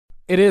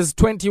It is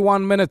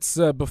 21 minutes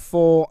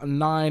before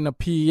 9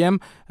 p.m.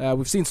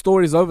 We've seen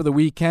stories over the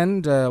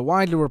weekend,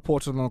 widely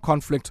reported on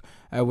conflict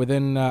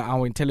within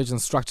our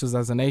intelligence structures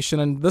as a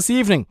nation. And this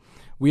evening,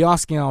 we're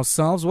asking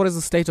ourselves, what is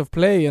the state of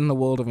play in the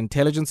world of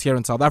intelligence here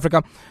in South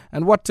Africa?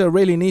 And what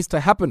really needs to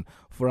happen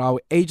for our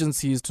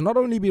agencies to not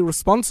only be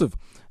responsive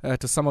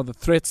to some of the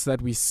threats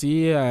that we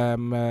see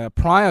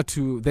prior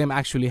to them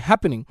actually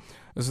happening,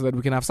 so that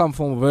we can have some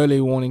form of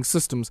early warning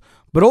systems,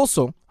 but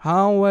also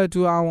how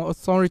do our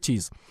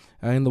authorities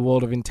in the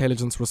world of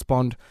intelligence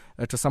respond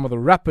to some of the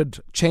rapid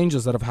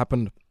changes that have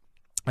happened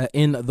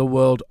in the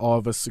world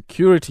of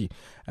security.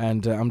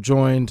 And I'm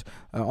joined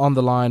on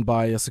the line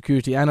by a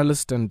security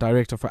analyst and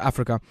director for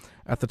Africa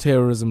at the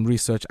Terrorism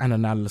Research and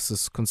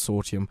Analysis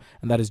Consortium,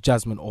 and that is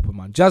Jasmine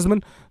Opperman.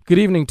 Jasmine, good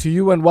evening to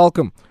you and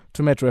welcome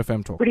to Metro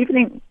FM Talk. Good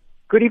evening.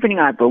 Good evening,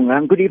 Ibonga,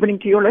 and good evening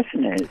to your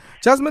listeners.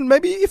 Jasmine,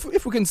 maybe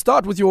if we can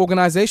start with your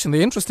organization,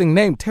 the interesting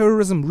name,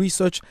 Terrorism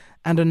Research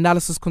and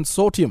Analysis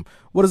Consortium.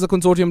 What does the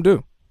consortium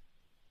do?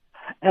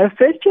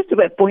 First, just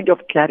a point of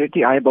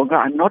clarity, Ibonga,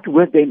 I'm not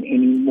with them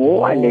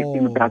anymore. I left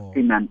them about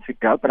 3 months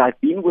ago, but I've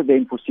been with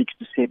them for 6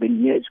 to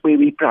 7 years, where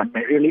we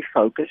primarily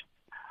focused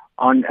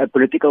on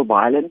political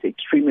violence,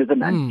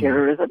 extremism, and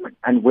terrorism,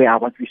 and where I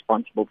was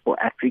responsible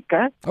for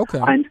Africa. Okay.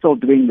 I'm still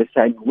doing the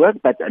same work,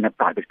 but in a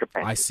private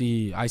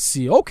capacity. I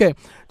see. Okay.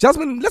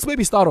 Jasmine, let's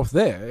maybe start off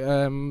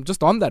there.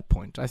 Just on that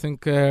point, I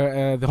think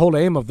the whole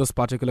aim of this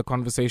particular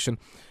conversation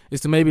is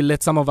to maybe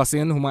let some of us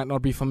in who might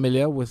not be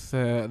familiar with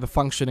the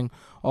functioning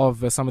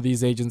of some of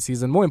these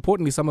agencies, and more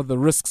importantly, some of the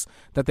risks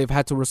that they've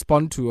had to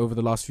respond to over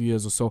the last few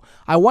years or so.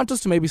 I want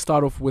us to maybe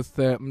start off with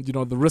the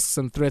risks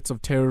and threats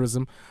of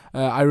terrorism.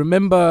 I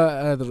remember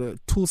the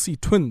Tulsi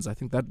twins, I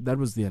think that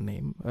was their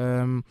name,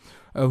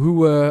 who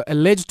were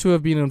alleged to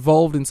have been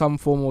involved in some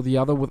form or the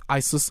other with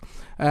ISIS.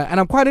 And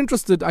I'm quite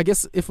interested, I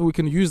guess, if we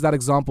can use that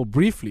example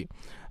briefly.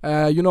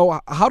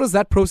 How does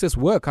that process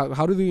work?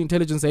 How do the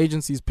intelligence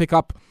agencies pick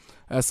up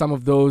some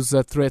of those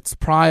threats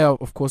prior,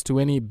 of course, to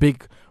any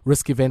big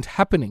risk event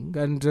happening?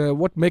 And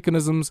what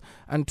mechanisms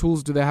and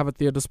tools do they have at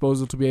their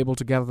disposal to be able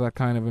to gather that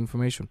kind of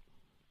information?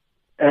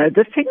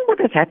 The thing what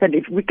has happened,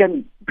 if we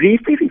can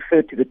briefly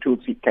refer to the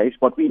Tulsi case,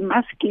 what we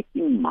must keep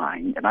in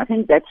mind, and I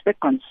think that's the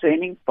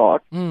concerning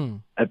part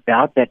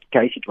about that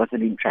case, it was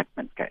an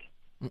entrapment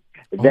case.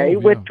 They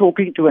were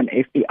talking to an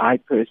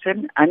FBI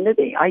person under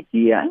the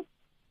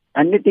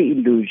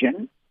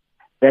illusion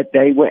that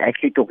they were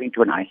actually talking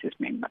to an ISIS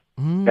member.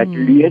 That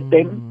lured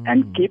them,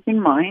 and keep in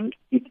mind,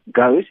 it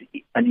goes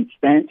and it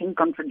stands in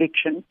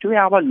contradiction to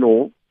our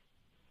law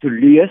to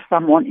lure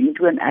someone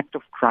into an act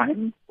of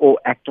crime or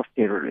act of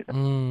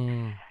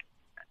terrorism.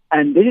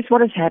 And this is what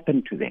has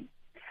happened to them.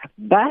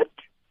 But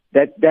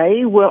that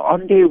they were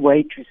on their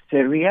way to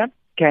Syria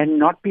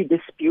cannot be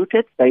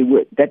disputed.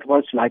 That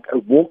was like a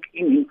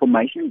walk-in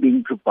information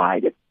being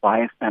provided by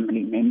a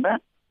family member.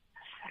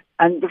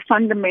 And the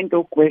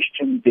fundamental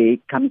question there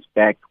comes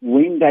back,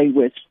 when they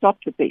were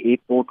stopped at the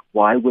airport,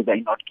 why were they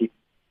not given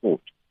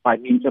support? By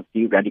means of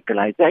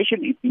de-radicalization,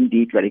 if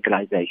indeed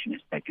radicalization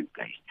has taken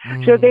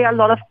place. So there are a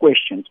lot of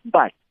questions,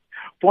 but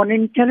for an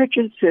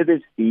intelligence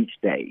service these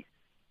days,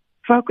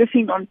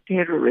 focusing on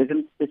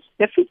terrorism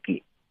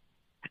specifically,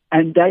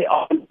 and they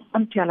are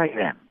on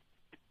Telegram,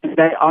 and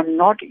they are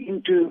not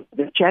into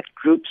the chat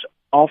groups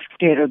of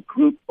terror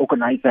group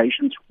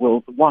organizations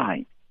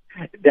worldwide,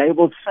 they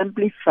will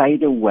simply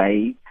fade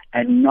away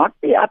and not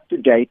be up to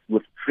date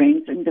with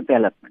trends and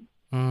development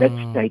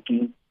that's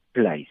taking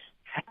place.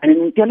 And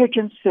an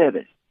intelligence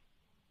service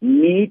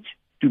needs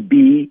to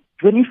be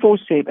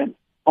 24/7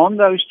 on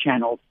those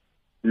channels.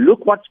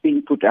 Look what's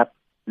being put up.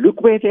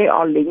 Look where there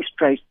are links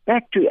traced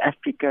back to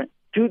Africa,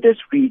 to this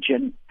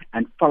region,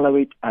 and follow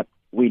it up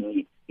when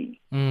need be.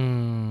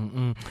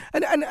 And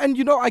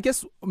I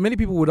guess many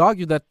people would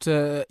argue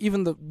that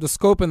even the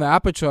scope and the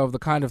aperture of the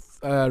kind of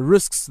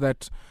risks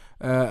that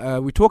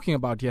we're talking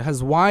about here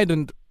has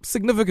widened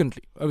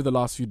significantly over the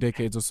last few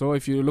decades or so.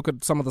 If you look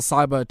at some of the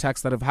cyber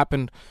attacks that have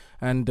happened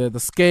and the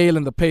scale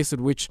and the pace at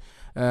which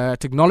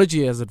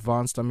technology has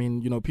advanced, I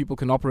mean, people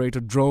can operate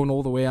a drone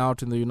all the way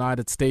out in the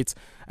United States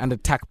and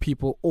attack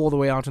people all the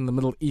way out in the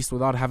Middle East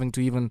without having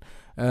to even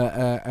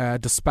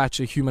dispatch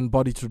a human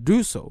body to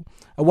do so.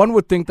 One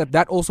would think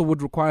that also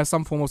would require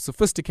some form of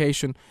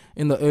sophistication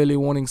in the early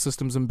warning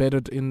systems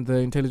embedded in the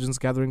intelligence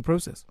gathering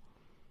process.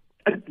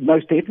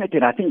 Most definitely,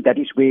 and I think that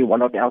is where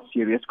one of our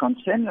serious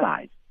concerns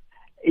lies,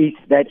 is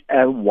that,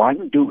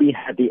 one, do we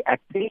have the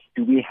access,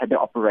 do we have the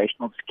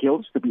operational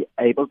skills to be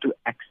able to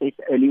access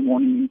early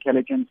warning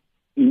intelligence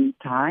in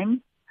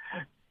time?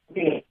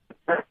 We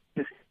have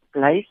this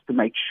place to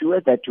make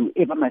sure that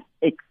whoever must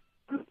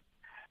execute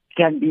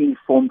can be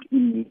informed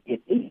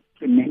immediately.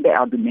 Remember,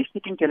 our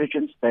domestic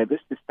intelligence service,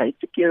 the State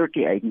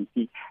Security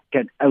Agency,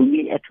 can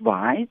only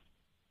advise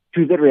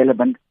to the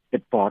relevant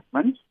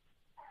departments.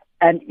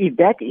 And if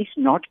that is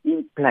not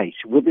in place,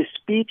 with the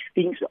speed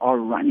things are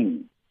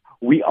running,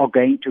 we are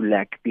going to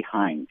lag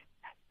behind.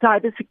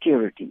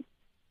 Cybersecurity,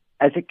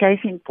 as a case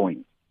in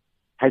point,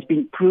 has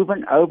been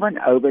proven over and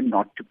over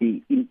not to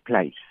be in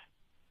place.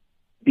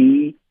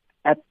 be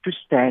up to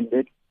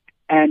standard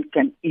and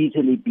can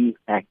easily be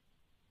hacked.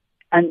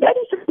 And that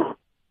is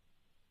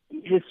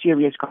a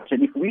serious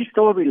concern. If we're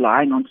still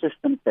relying on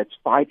systems that's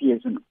 5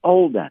 years and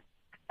older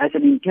as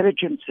an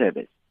intelligence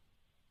service,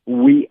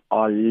 we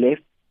are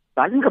left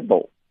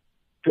vulnerable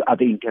to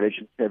other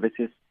intelligence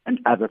services and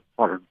other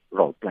foreign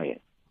role players.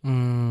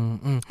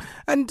 Mm-hmm.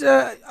 And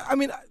I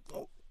mean,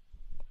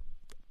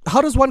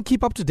 how does one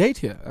keep up to date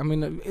here? I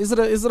mean, is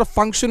it a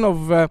function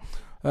of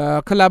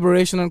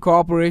collaboration and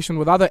cooperation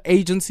with other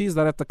agencies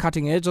that are at the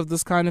cutting edge of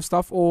this kind of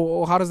stuff,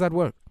 or how does that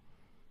work?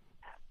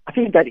 I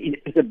think that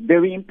is a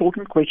very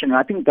important question.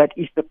 I think that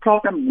is the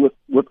problem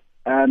with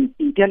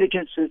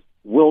intelligences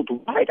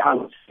worldwide. I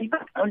would say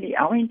not only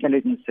our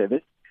intelligence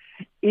service,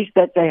 is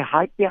that they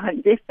hide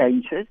behind their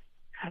faces.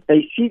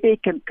 They see their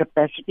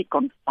capacity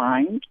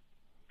confined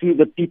to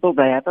the people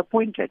they have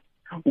appointed.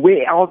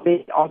 Where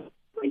there are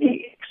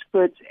many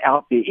experts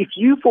out there. If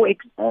you, for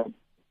example,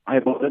 I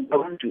will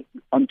go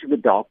onto the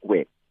dark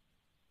web.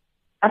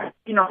 I've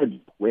been on the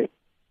dark web.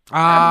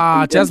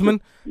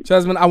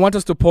 Jasmine, I want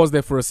us to pause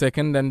there for a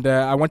second, and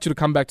I want you to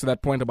come back to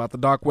that point about the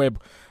dark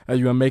web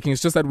you are making.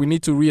 It's just that we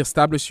need to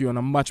reestablish you on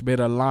a much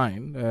better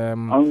line.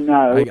 Oh,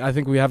 no. I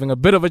think we're having a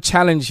bit of a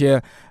challenge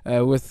here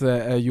with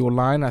your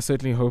line. I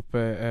certainly hope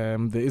there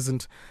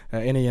isn't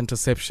any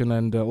interception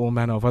and all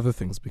manner of other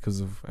things because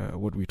of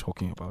what we're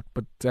talking about.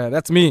 But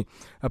that's me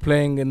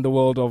playing in the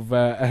world of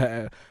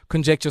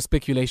conjecture,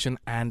 speculation,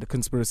 and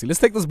conspiracy. Let's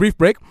take this brief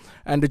break,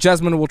 and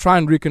Jasmine will try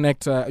and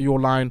reconnect your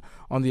line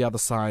on the other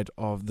side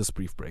of this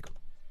brief break.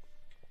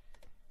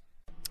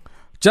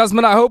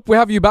 Jasmine, I hope we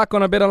have you back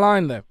on a better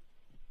line there.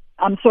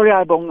 I'm sorry,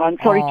 Ayabonga. I'm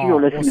sorry to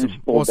your listeners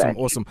for that.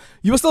 Awesome.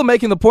 You were still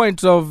making the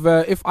point of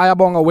if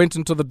Ayabonga went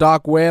into the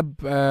dark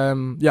web,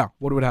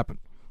 what would happen?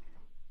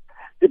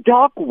 The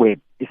dark web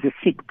is a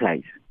sick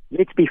place.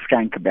 Let's be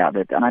frank about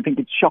it. And I think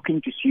it's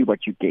shocking to see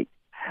what you get.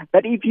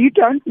 But if you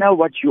don't know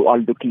what you are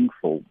looking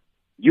for,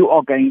 you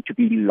are going to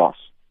be lost.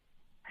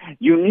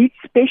 You need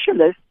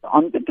specialists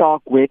on the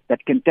dark web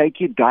that can take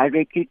you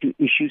directly to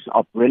issues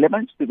of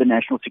relevance to the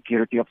national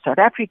security of South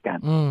Africa.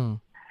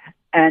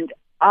 And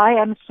I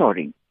am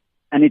sorry,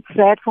 and it's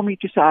sad for me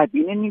to say I've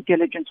been in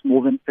intelligence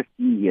more than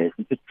 15 years.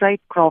 It's a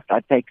trade craft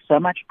I take so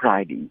much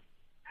pride in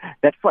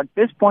that for at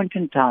this point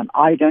in time,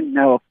 I don't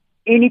know of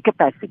any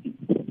capacity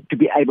to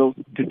be able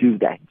to do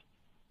that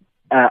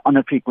on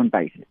a frequent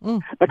basis.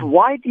 But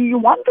why do you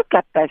want the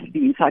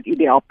capacity inside if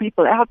there are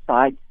people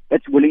outside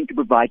that's willing to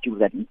provide you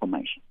with that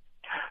information?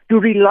 To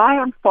rely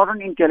on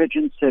foreign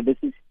intelligence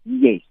services,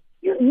 yes.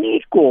 You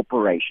need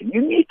cooperation.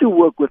 You need to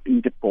work with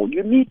Interpol.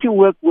 You need to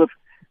work with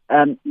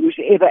who's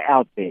ever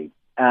out there,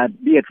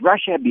 be it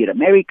Russia, be it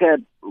America,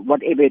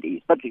 whatever it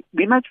is. But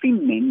we must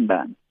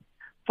remember,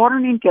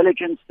 foreign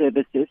intelligence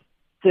services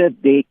serve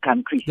their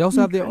country's They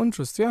also have their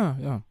interests,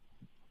 yeah.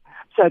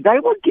 So they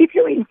will give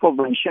you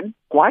information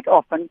quite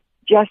often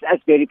just as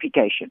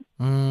verification.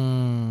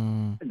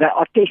 They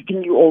are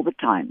testing you all the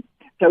time.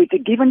 So it's a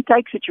give and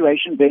take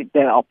situation where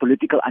there are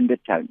political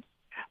undertones.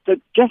 So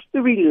just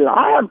to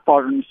rely on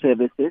foreign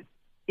services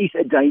is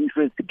a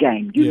dangerous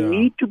game. You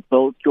need to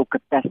build your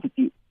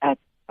capacity at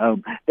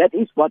home. That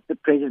is what the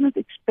president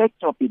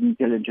expects of the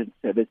intelligence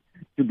service,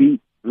 to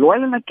be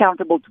loyal and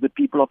accountable to the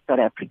people of South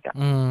Africa.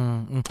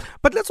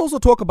 But let's also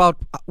talk about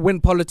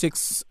when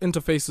politics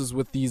interfaces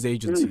with these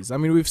agencies. I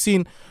mean, we've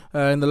seen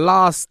in the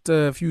last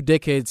few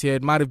decades here,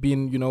 it might have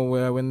been,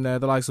 when the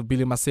likes of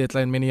Billy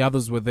Masetla and many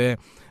others were there,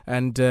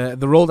 and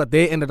the role that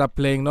they ended up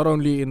playing, not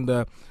only in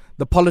the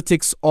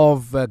politics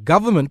of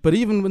government, but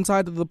even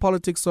inside of the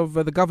politics of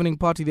the governing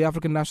party, the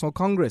African National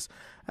Congress.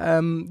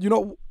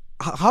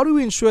 How do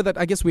we ensure that,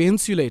 I guess, we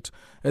insulate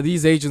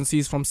these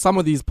agencies from some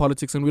of these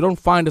politics and we don't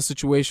find a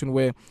situation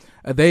where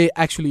they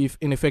actually,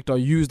 in effect, are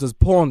used as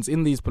pawns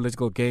in these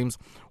political games,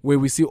 where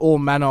we see all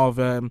manner of,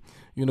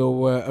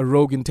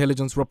 rogue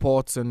intelligence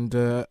reports and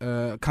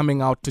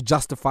coming out to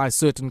justify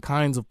certain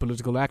kinds of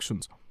political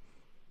actions?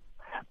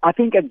 I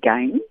think,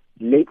 again,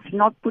 let's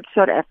not put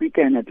South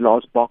Africa in a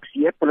glass box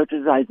here.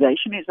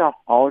 Politicization is a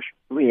harsh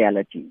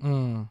reality.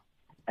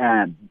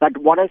 But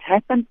what has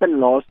happened the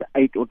last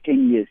 8 or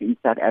 10 years in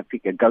South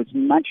Africa goes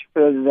much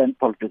further than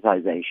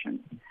politicization,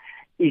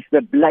 is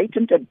the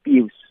blatant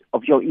abuse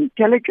of your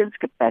intelligence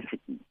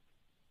capacity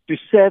to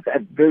serve a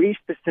very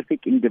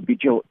specific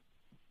individual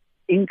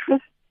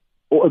interest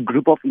or a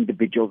group of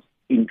individuals'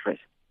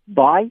 interest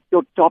by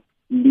your top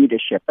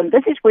leadership. And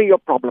this is where your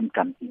problem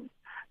comes in.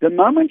 The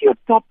moment your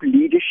top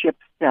leadership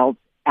sells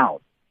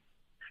out,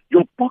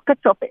 your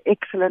pockets of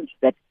excellence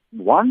that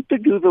want to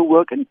do the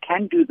work and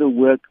can do the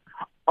work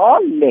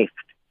are left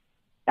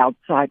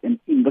outside and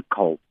in the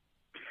cold.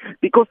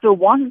 Because the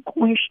one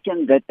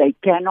question that they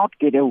cannot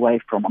get away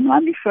from, and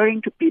I'm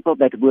referring to people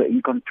that were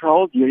in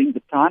control during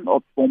the time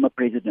of former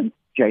President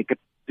Jacob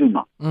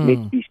Zuma.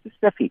 Let's be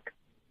specific.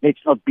 Let's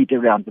not beat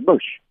around the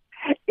bush.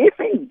 If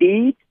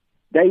indeed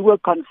they were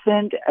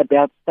concerned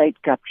about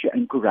state capture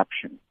and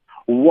corruption,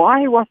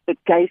 why was the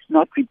case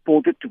not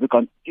reported to the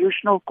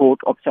Constitutional Court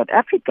of South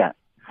Africa,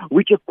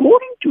 which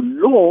according to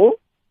law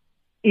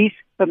is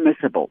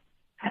permissible?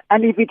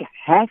 And if it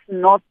has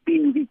not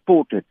been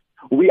reported,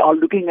 we are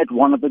looking at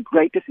one of the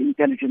greatest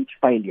intelligence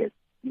failures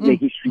in the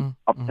history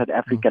of South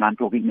Africa. And I'm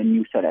talking the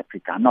new South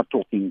Africa. I'm not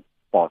talking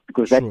past,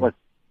 because that was,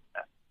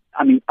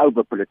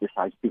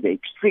 over-politicized to the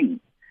extreme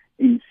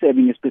in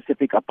serving a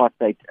specific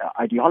apartheid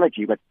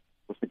ideology, but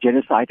was the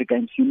genocide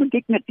against human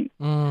dignity.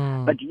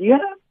 But here,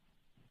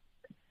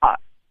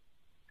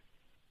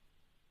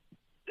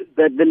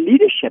 the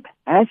leadership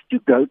has to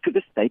go to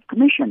the State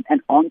Commission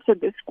and answer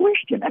this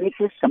question. And it's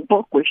a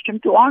simple question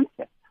to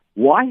answer.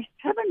 Why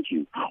haven't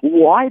you?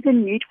 Why the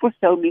need for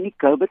so many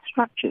covert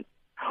structures?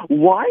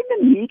 Why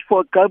the need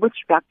for a covert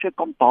structure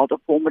compiled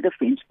of former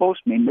Defence Force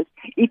members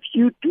if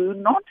you do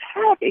not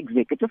have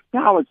executive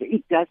powers?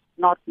 It does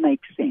not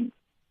make sense.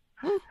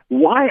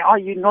 Why are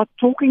you not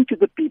talking to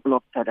the people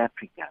of South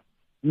Africa,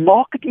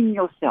 marketing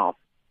yourself,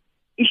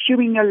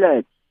 issuing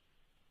alerts,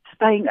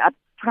 staying up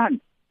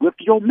front with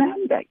your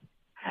mandate?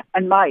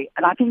 And I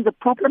think the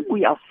problem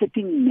we are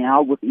sitting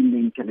now within the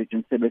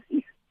intelligence service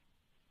is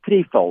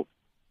threefold.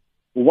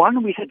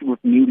 One, we sit with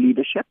new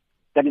leadership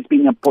that is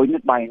being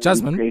appointed by a new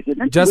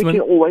president, which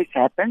always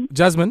happens.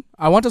 Jasmine,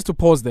 I want us to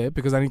pause there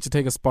because I need to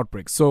take a spot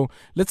break. So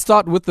let's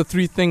start with the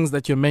three things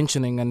that you're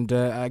mentioning, and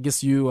I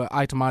guess you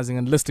itemizing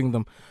and listing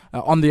them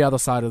on the other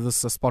side of this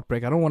spot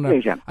break. I don't want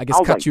to,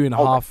 cut you in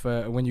half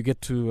when you get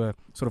to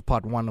sort of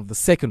part one of the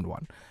second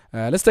one.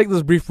 Let's take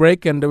this brief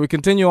break and we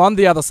continue on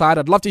the other side.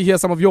 I'd love to hear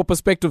some of your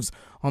perspectives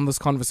on this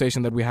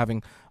conversation that we're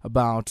having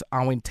about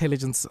our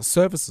intelligence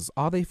services.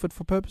 Are they fit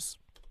for purpose?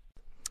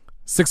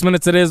 6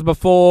 minutes it is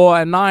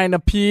before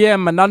 9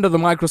 p.m. and under the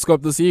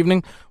microscope this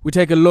evening, we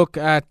take a look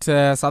at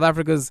South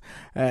Africa's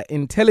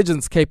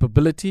intelligence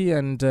capability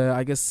and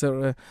I guess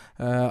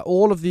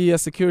all of the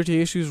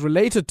security issues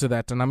related to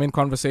that. And I'm in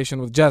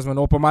conversation with Jasmine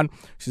Opperman.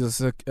 She's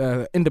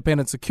an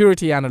independent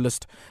security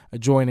analyst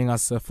joining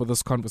us for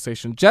this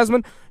conversation.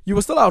 Jasmine, you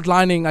were still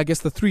outlining, I guess,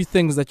 the three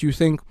things that you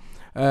think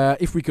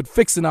if we could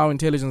fix in our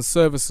intelligence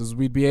services,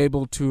 we'd be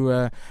able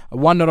to,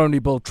 one, not only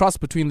build trust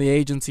between the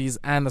agencies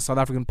and the South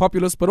African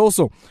populace, but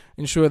also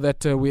ensure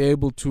that we're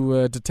able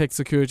to detect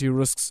security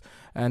risks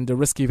and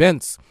risk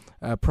events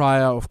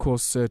prior, of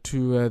course,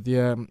 to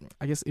the,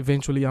 I guess,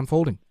 eventually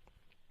unfolding.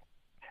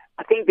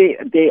 I think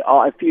there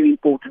are a few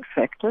important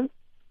factors.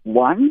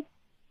 One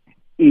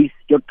is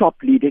your top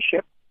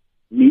leadership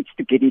needs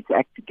to get its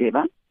act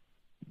together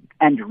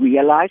and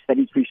realize that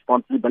its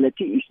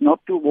responsibility is not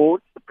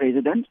towards the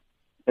president,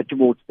 but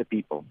towards the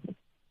people.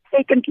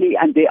 Secondly,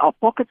 and there are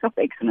pockets of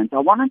excellence, I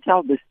want to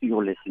tell this to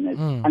your listeners,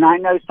 and I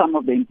know some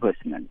of them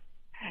personally.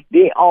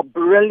 There are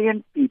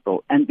brilliant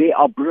people, and there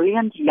are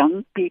brilliant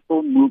young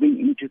people moving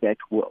into that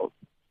world.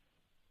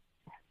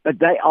 But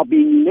they are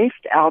being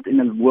left out in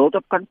a world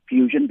of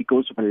confusion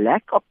because of a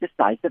lack of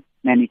decisive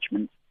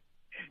management.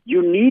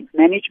 You need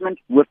management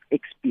with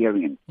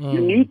experience.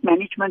 You need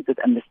management that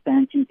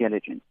understands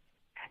intelligence.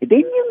 Then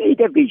you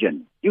need a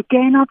vision. You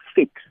cannot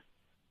fix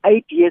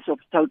 8 years of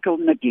total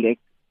neglect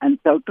and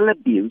total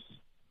abuse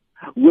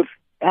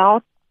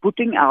without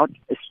putting out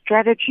a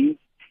strategy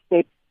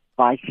step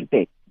by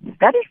step.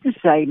 That is to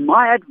say,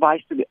 my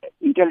advice to the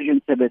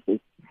intelligence services,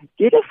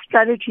 get a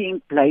strategy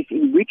in place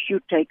in which you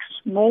take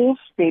small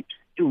steps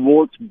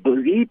towards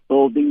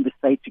rebuilding the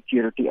state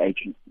security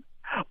agency.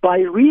 By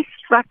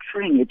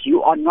restructuring it,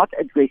 you are not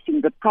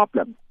addressing the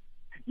problem.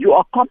 You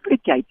are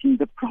complicating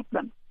the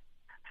problem.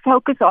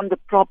 Focus on the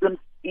problems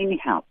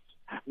in-house.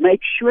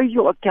 Make sure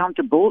you're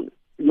accountable.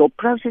 Your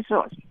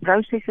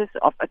processes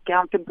of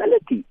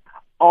accountability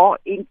are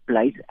in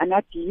place and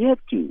adhered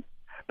to.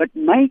 But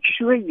make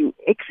sure you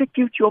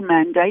execute your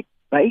mandate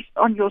based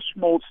on your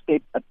small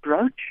step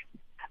approach.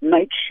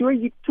 Make sure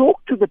you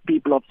talk to the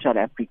people of South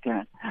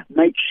Africa.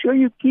 Make sure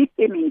you keep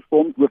them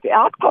informed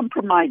without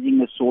compromising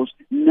the source.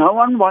 No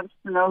one wants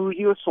to know who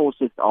your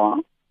sources are.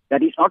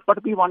 That is not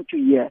what we want to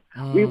hear.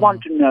 We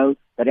want to know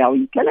that our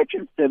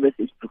intelligence service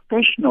is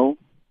professional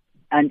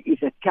and is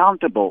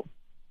accountable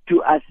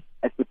to us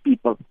as the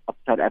people of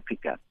South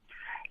Africa.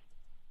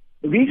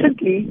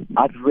 Recently,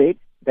 I've read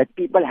that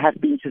people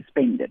have been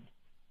suspended.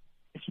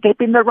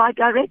 Step in the right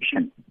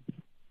direction.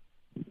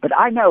 But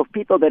I know of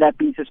people that have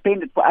been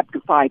suspended for up to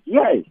 5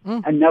 years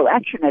and no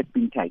action has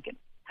been taken.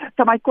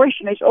 So my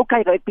question is,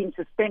 okay, they've been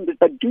suspended,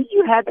 but do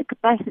you have the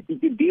capacity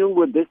to deal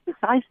with this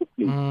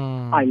decisively?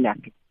 I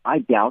lack it. I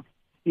doubt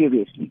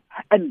seriously.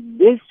 And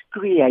this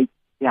creates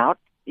doubt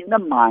in the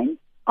minds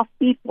of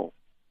people.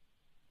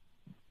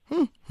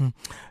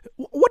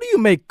 What do you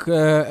make,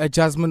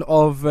 Jasmine,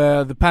 of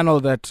the panel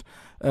that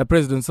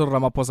President Cyril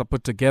Ramaphosa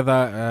put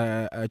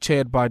together,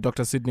 chaired by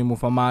Dr. Sydney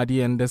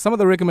Mufamadi, and some of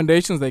the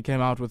recommendations they came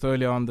out with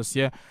earlier on this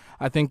year?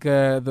 I think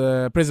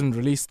the President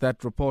released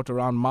that report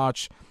around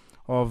March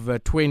of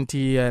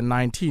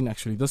 2019,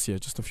 actually this year,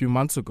 just a few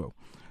months ago.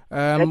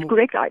 That's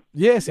correct.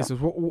 Yes.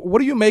 What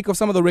do you make of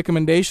some of the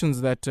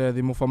recommendations that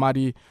the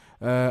Mufamadi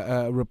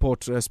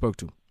report spoke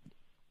to?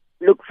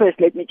 Look, first,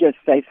 let me just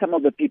say some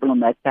of the people on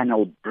that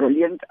panel,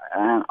 brilliant.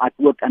 I've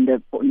worked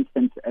under, for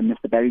instance,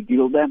 Mr. Barry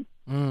Gilder,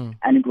 and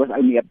it was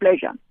only a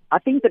pleasure. I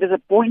think the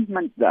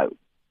disappointment, though,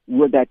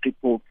 with that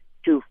report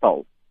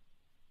twofold.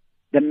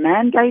 The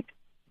mandate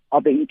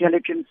of the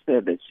intelligence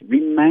service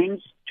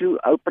remains too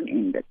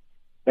open-ended.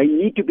 They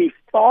need to be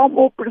far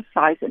more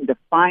precise in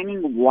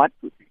defining what,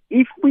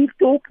 if we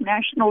talk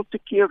national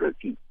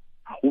security,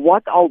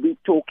 what are we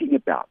talking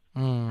about?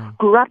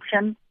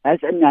 Corruption has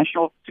a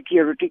national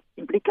security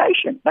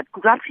implication, but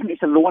corruption is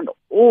a law and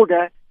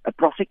order, a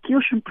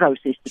prosecution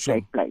process to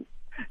take place.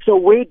 So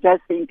where does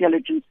the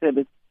intelligence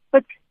service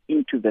fit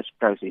into this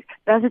process?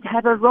 Does it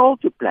have a role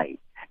to play?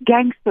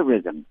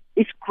 Gangsterism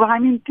is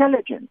crime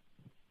intelligence.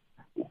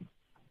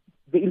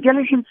 The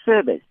intelligence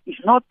service is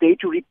not there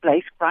to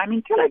replace crime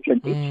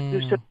intelligence.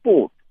 It's to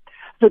support.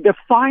 So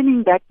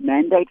defining that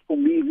mandate for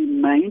me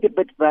remained a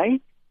bit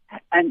vague,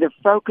 and the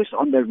focus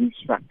on the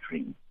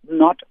restructuring,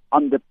 not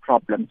on the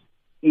problems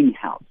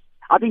in-house.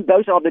 I think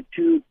those are the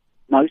two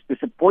most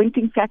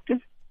disappointing factors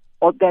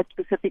of that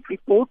specific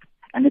report,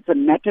 and it's a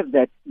matter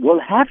that will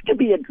have to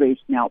be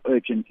addressed now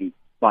urgently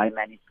by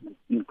management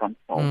in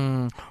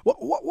control.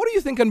 What do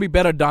you think can be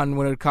better done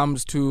when it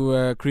comes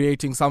to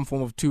creating some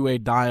form of two-way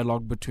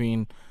dialogue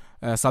between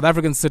South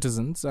African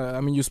citizens?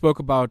 I mean, you spoke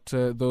about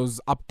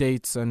those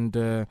updates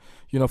and,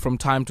 from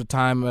time to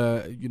time,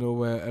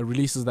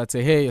 releases that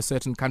say, hey, a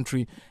certain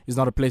country is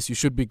not a place you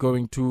should be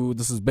going to.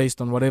 This is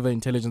based on whatever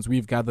intelligence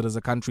we've gathered as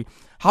a country.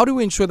 How do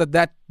we ensure that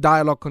that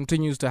dialogue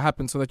continues to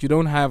happen so that you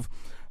don't have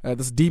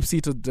this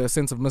deep-seated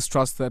sense of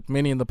mistrust that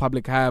many in the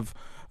public have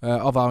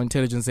of our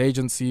intelligence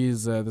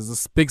agencies? There's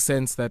this big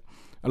sense that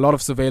a lot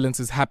of surveillance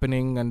is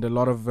happening and a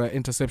lot of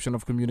interception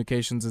of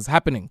communications is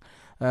happening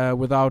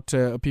without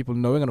people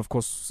knowing. And of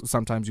course,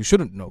 sometimes you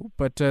shouldn't know.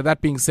 But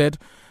that being said,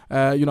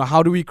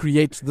 how do we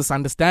create this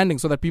understanding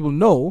so that people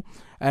know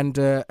and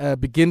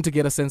begin to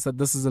get a sense that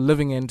this is a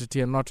living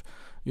entity and not,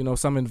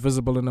 some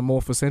invisible and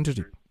amorphous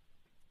entity?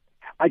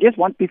 I just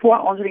want, before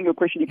answering your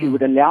question, if you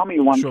would allow me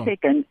one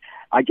second,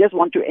 I just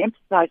want to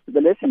emphasize to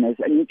the listeners,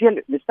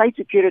 the State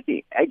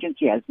Security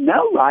Agency has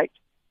no right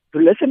to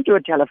listen to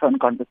a telephone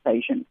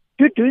conversation,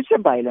 to do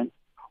surveillance,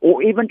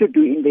 or even to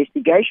do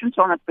investigations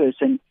on a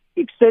person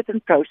if certain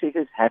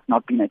processes have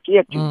not been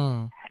adhered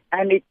to.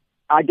 And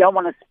I don't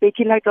want to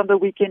speculate on the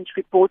weekend's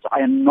reports. I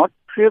am not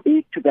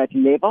privy to that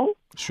level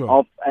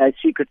of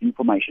secret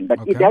information. But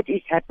if that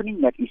is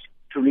happening, that is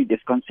truly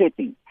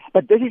disconcerting.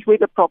 But this is where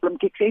the problem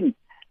kicks in.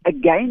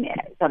 Again,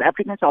 South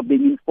Africans are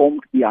being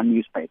informed via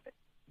newspapers.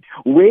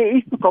 Where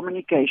is the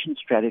communication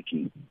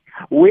strategy?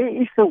 Where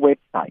is the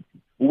website?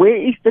 Where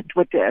is the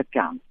Twitter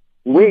account?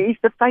 Where is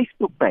the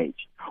Facebook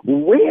page?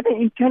 Where the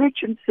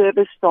intelligence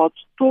service starts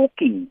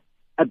talking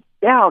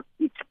about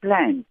its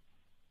plans,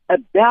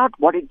 about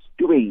what it's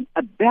doing,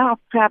 about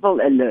travel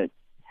alerts,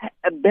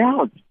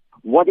 about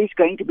what is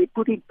going to be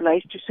put in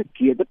place to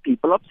secure the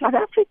people of South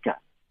Africa.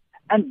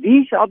 And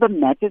these are the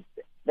matters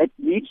that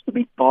needs to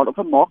be part of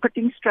a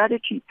marketing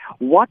strategy.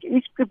 What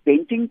is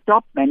preventing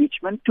top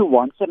management to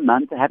once a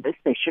month have a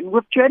session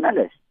with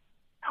journalists,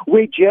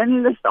 where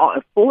journalists are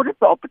afforded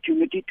the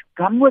opportunity to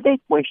come with their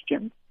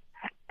questions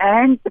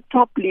and the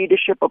top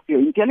leadership of your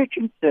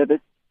intelligence service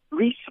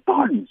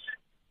responds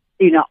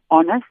in an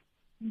honest,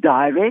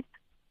 direct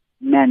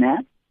manner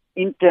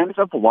in terms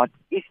of what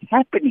is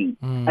happening.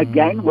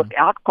 Again,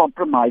 without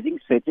compromising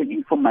certain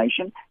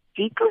information.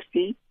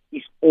 Secrecy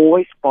is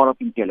always part of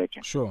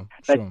intelligence.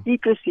 But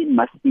secrecy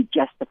must be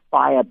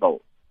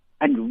justifiable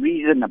and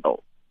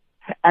reasonable.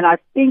 And I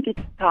think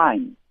it's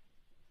time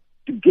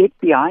to get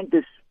behind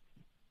this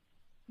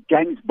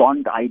James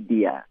Bond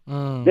idea,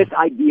 this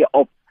idea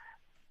of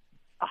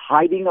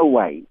hiding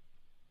away.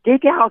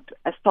 Get out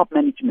as top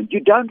management. You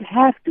don't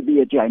have to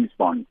be a James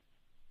Bond.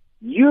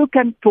 You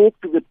can talk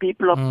to the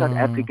people of South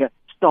Africa.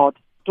 Start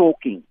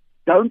talking.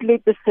 Don't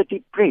let the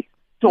city press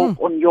talk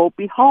on your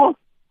behalf.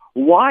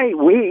 Why?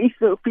 Where is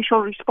the official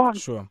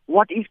response?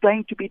 What is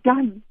going to be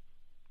done?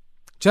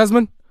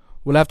 Jasmine,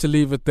 we'll have to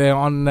leave it there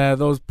on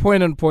those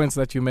poignant points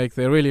that you make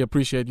there. Really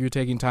appreciate you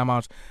taking time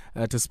out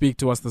to speak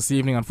to us this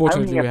evening.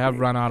 Unfortunately, we have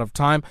run out of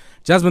time.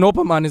 Jasmine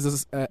Opperman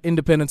is an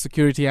independent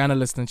security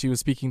analyst, and she was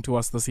speaking to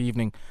us this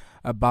evening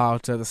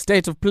about the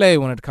state of play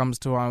when it comes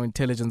to our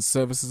intelligence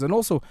services, and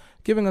also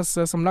giving us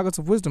some nuggets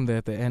of wisdom there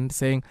at the end,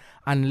 saying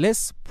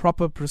unless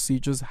proper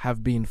procedures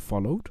have been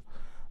followed,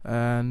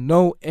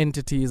 no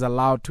entity is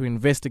allowed to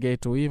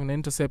investigate or even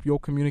intercept your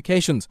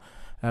communications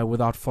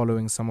without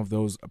following some of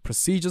those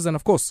procedures. And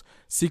of course,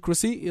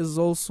 secrecy is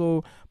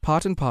also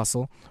part and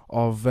parcel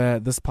of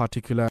this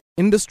particular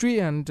industry,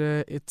 and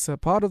it's a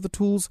part of the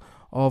tools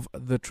of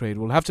the trade.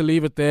 We'll have to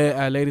leave it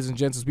there, ladies and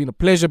gents. It's been a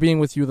pleasure being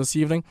with you this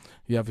evening.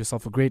 You have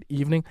yourself a great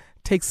evening.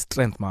 Take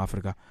strength, Ma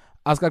Africa.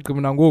 Askat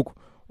kuminangoku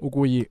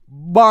ukuyi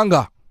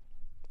banga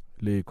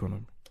le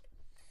economy.